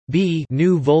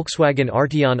New Volkswagen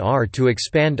Arteon R. To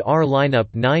expand R lineup.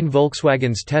 9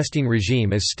 Volkswagen's testing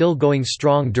regime is still going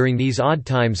strong during these odd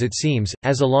times it seems,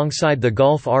 as alongside the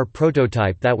Golf R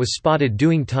prototype that was spotted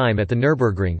doing time at the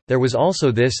Nürburgring, there was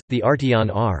also this, the Arteon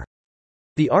R.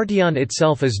 The Arteon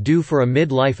itself is due for a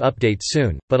mid-life update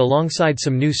soon, but alongside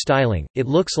some new styling, it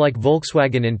looks like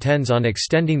Volkswagen intends on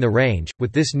extending the range,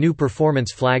 with this new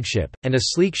performance flagship, and a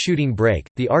sleek shooting brake.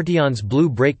 The Arteon's blue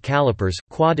brake calipers,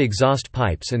 quad exhaust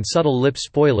pipes and subtle lip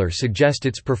spoiler suggest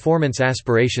its performance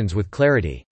aspirations with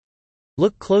clarity.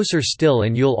 Look closer still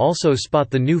and you'll also spot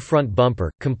the new front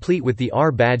bumper, complete with the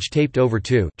R badge taped over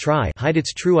to hide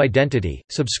its true identity.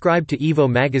 Subscribe to Evo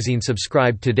magazine.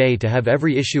 Subscribe today to have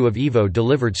every issue of Evo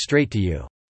delivered straight to you.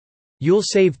 You'll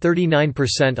save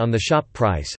 39% on the shop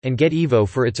price, and get Evo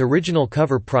for its original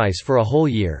cover price for a whole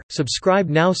year. Subscribe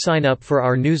now. Sign up for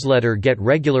our newsletter. Get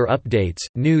regular updates,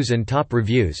 news and top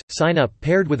reviews. Sign up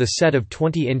paired with a set of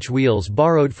 20-inch wheels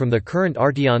borrowed from the current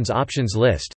Arteon's options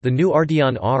list. The new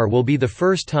Arteon R will be the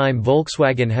first time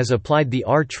Volkswagen has applied the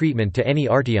R treatment to any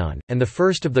Arteon, and the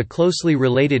first of the closely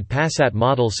related Passat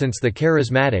model since the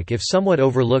charismatic if somewhat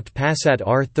overlooked Passat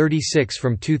R36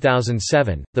 from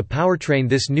 2007. The powertrain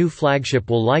this new flagship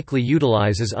will likely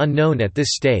utilize is unknown at this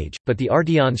stage, but the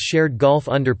Arteon's shared Golf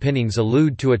underpinnings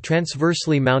allude to a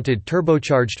transversely mounted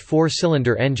turbocharged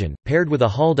 4-cylinder engine, paired with a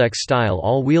Haldex-style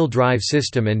all-wheel drive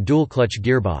system and dual-clutch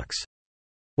gearbox.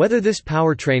 Whether this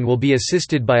powertrain will be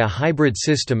assisted by a hybrid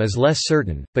system is less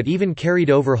certain, but even carried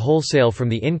over wholesale from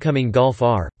the incoming Golf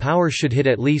R, power should hit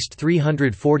at least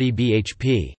 340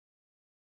 bhp.